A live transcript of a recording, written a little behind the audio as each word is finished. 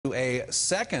A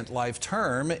second life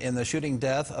term in the shooting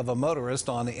death of a motorist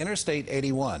on Interstate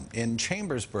 81 in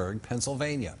Chambersburg,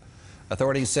 Pennsylvania.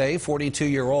 Authorities say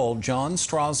 42-year-old John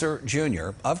Strasser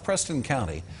Jr. of Preston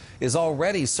County is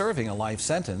already serving a life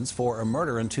sentence for a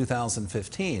murder in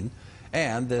 2015,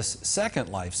 and this second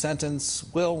life sentence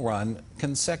will run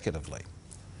consecutively.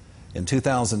 In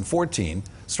 2014,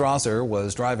 Strasser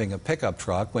was driving a pickup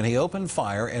truck when he opened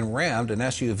fire and rammed an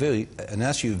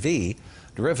SUV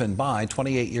driven by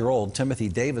 28-year-old Timothy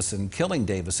Davison, killing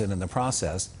Davison in the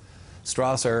process.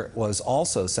 Strasser was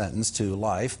also sentenced to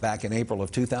life back in April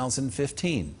of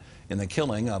 2015 in the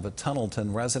killing of a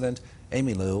Tunnelton resident,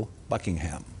 Amy Lou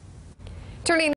Buckingham.